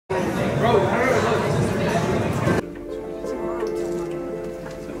Okay,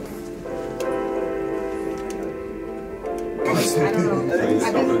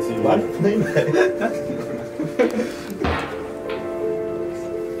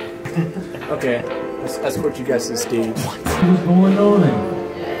 let's escort you guys to the stage. What's going on?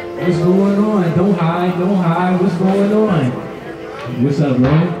 What's going on? Don't hide, don't hide. What's going on? What's up,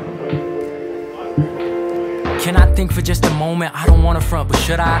 bro? Can I think for just a moment? I don't wanna front, but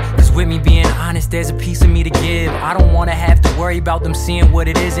should I? Cause with me being honest, there's a piece of me to give. I don't wanna have to worry about them seeing what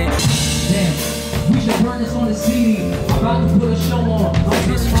it isn't. Damn, we should run this on the CD. I'm about to put a show on.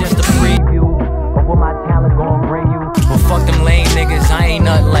 This is just a preview of what my talent gon' bring you. But fuck them lame niggas, I ain't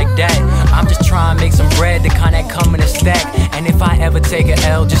nothing like that. I'm just trying to make some bread, the kind that come in a stack. And if I ever take a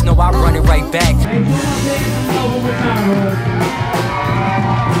L, just know I run it right back.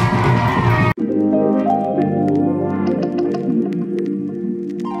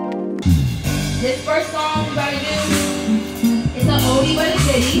 This first song we're about to do is a oldie but a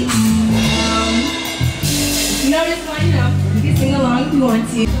goodie. If you know this one, you know, you can sing along if you want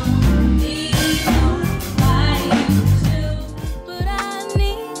to. But I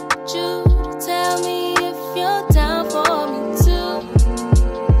need you to tell me if you're down for me too.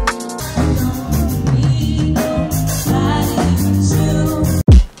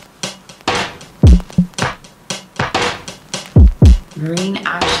 Green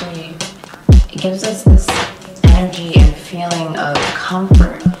actually gives us this energy and feeling of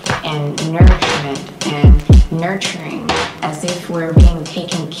comfort and nourishment and nurturing, as if we're being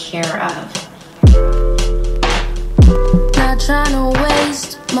taken care of. Not trying to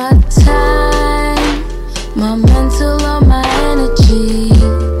waste my time, my mental or my energy.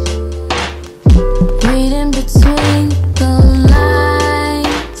 Reading between the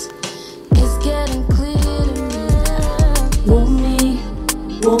lines, it's getting clear to me.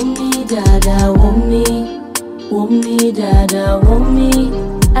 Want me, dada, want me, dada, want me.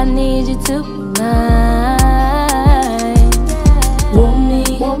 I need you to be mine. Want me,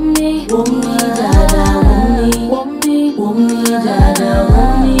 dada, want me, dada,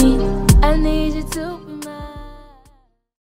 want me.